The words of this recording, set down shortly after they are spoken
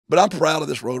But I'm proud of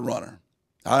this Road Runner.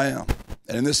 I am.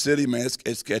 And in this city, man,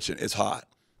 it's catching. It's hot.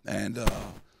 And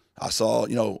I saw,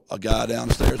 you know, a guy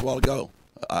downstairs a while ago.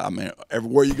 I mean,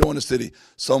 everywhere you go in the city,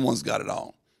 someone's got it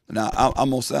on. Now,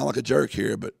 I'm going to sound like a jerk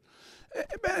here, but,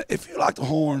 man, if you like the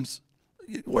Horns,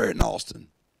 wear it in Austin.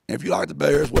 And if you like the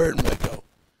Bears, wear it in Waco.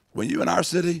 When you in our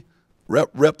city,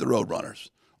 rep the Road Runners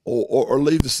or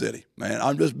leave the city, man.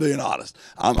 I'm just being honest.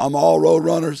 I'm all Road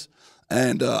Runners,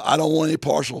 and I don't want any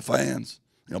partial fans.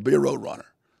 You know, be a Road Runner.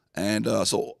 And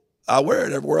so I wear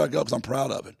it everywhere I go because I'm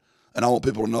proud of it. And I want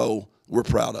people to know we're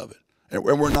proud of it. And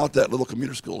we're not that little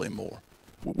commuter school anymore.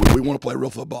 We want to play real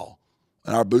football.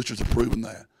 And our boosters have proven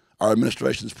that. Our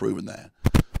administration has proven that.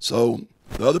 So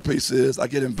the other piece is I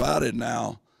get invited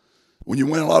now. When you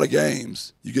win a lot of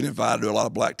games, you get invited to a lot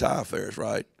of black tie affairs,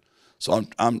 right? So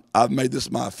I've made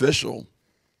this my official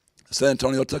San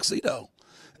Antonio Tuxedo.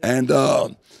 And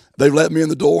they've let me in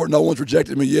the door. No one's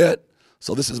rejected me yet.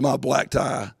 So this is my black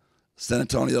tie San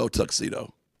Antonio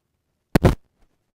Tuxedo.